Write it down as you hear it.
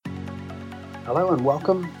Hello and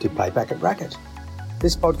welcome to Playback at Racket.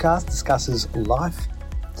 This podcast discusses life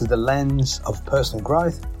through the lens of personal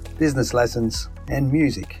growth, business lessons and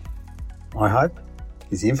music. My hope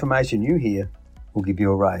is the information you hear will give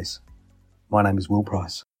you a raise. My name is Will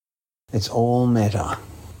Price. It's all meta.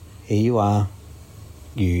 Here you are,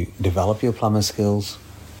 you develop your plumber skills,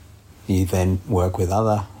 you then work with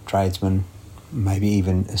other tradesmen, maybe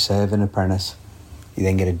even serve an apprentice. You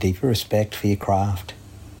then get a deeper respect for your craft.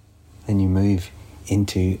 Then you move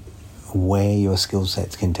into where your skill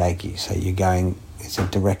sets can take you. So you're going, is it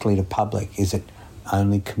directly to public? Is it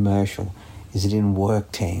only commercial? Is it in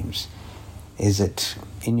work teams? Is it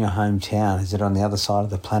in your hometown? Is it on the other side of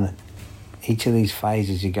the planet? Each of these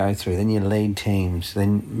phases you go through, then you lead teams,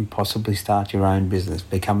 then possibly start your own business,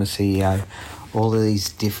 become a CEO, all of these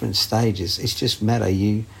different stages. It's just matter.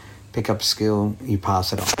 You pick up a skill, you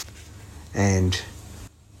pass it on. And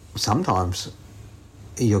sometimes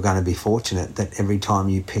you're going to be fortunate that every time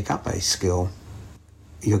you pick up a skill,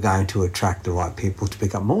 you're going to attract the right people to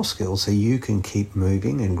pick up more skills so you can keep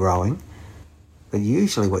moving and growing. But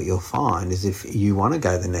usually what you'll find is if you want to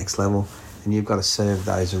go to the next level, and you've got to serve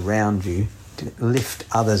those around you to lift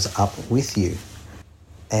others up with you.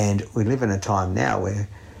 And we live in a time now where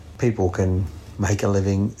people can make a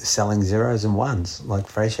living selling zeros and ones, like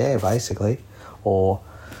fresh air basically, or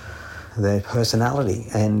their personality.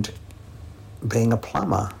 And being a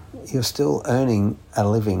plumber, you're still earning a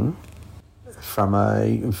living from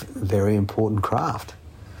a very important craft.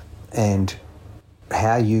 And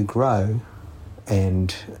how you grow,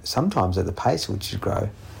 and sometimes at the pace at which you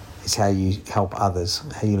grow, is how you help others,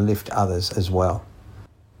 how you lift others as well.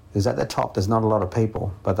 Because at the top, there's not a lot of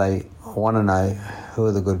people, but they want to know who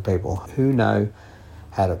are the good people, who know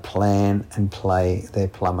how to plan and play their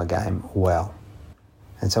plumber game well.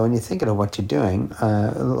 And so when you're thinking of what you're doing,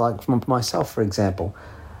 like myself, for example,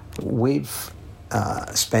 we've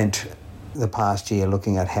spent the past year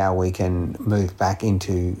looking at how we can move back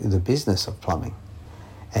into the business of plumbing.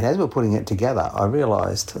 And as we're putting it together, I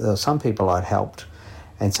realised there were some people I'd helped,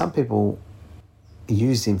 and some people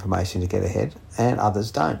use the information to get ahead and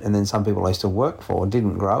others don't. And then some people I used to work for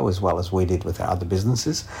didn't grow as well as we did with our other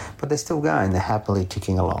businesses, but they're still going. They're happily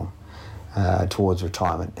ticking along towards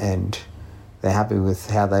retirement, and they're happy with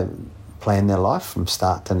how they plan their life from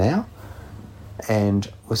start to now. And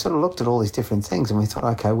we sort of looked at all these different things and we thought,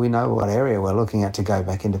 okay, we know what area we're looking at to go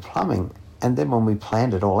back into plumbing. And then when we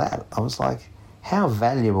planned it all out, I was like, how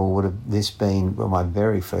valuable would have this been for my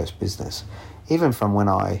very first business? Even from when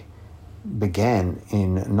I began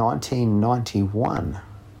in 1991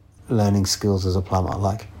 learning skills as a plumber,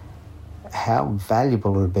 like how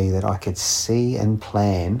valuable it would be that I could see and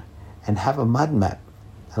plan and have a mud map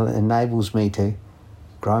that enables me to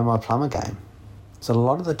grow my plumber game. So a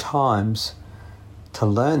lot of the times to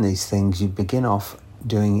learn these things, you begin off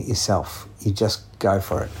doing it yourself. You just go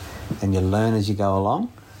for it and you learn as you go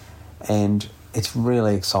along, and it's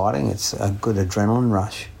really exciting. It's a good adrenaline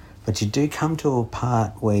rush. But you do come to a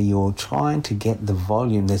part where you're trying to get the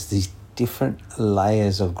volume. There's these different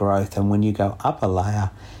layers of growth, and when you go up a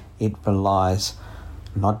layer, it relies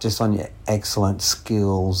not just on your excellent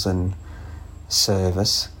skills and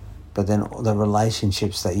service, but then the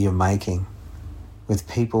relationships that you're making with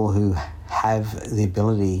people who have the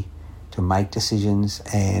ability to make decisions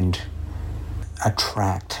and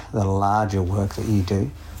attract the larger work that you do.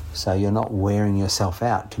 So you're not wearing yourself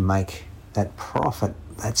out to make that profit,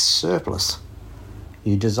 that surplus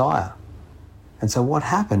you desire. And so what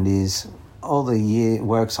happened is all the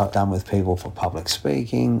works I've done with people for public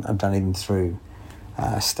speaking, I've done even through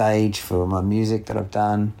stage for my music that I've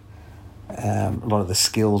done, a lot of the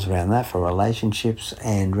skills around that for relationships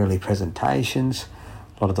and really presentations,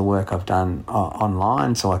 a lot of the work I've done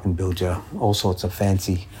online so I can build you all sorts of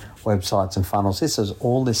fancy websites and funnels. This is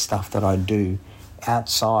all this stuff that I do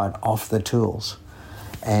outside of the tools.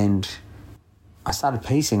 And I started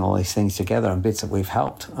piecing all these things together and bits that we've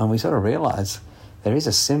helped, and we sort of realised there is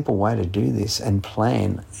a simple way to do this and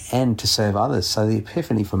plan and to serve others. So the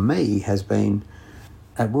epiphany for me has been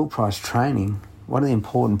at Will Price Training, one of the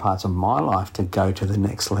important parts of my life to go to the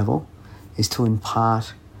next level is to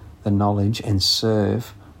impart the knowledge and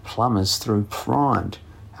serve plumbers through Primed,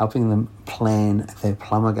 helping them plan their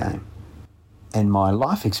plumber game. And my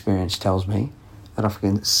life experience tells me that if I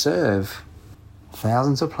can serve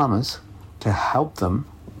thousands of plumbers to help them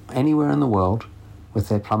anywhere in the world with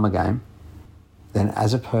their plumber game, then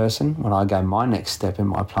as a person, when I go my next step in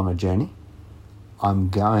my plumber journey, I'm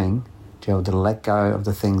going to be able to let go of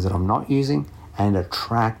the things that I'm not using and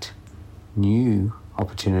attract new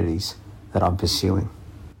opportunities that I'm pursuing.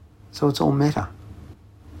 So it's all meta.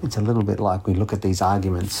 It's a little bit like we look at these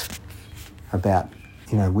arguments about,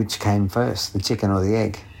 which came first, the chicken or the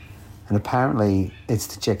egg. And apparently it's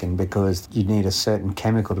the chicken, because you need a certain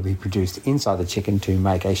chemical to be produced inside the chicken to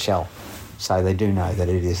make a shell. So they do know that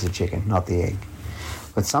it is the chicken, not the egg.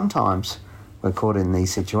 But sometimes we're caught in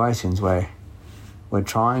these situations where we're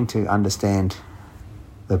trying to understand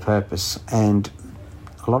the purpose, and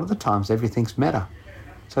a lot of the times everything's meta.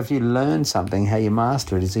 So if you learn something, how you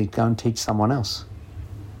master it is you go and teach someone else.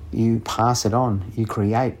 You pass it on, you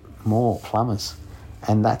create more plumbers,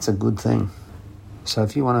 and that's a good thing. So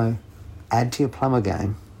if you want to add to your plumber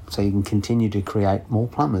game so you can continue to create more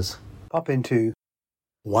plumbers, pop into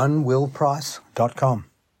onewillprice.com.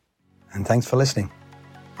 And thanks for listening.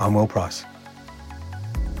 I'm Will Price.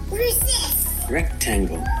 What is this?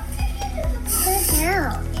 Rectangle.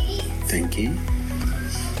 No. Thank you.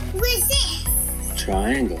 What is this?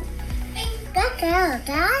 Triangle. That girl,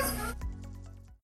 Dad.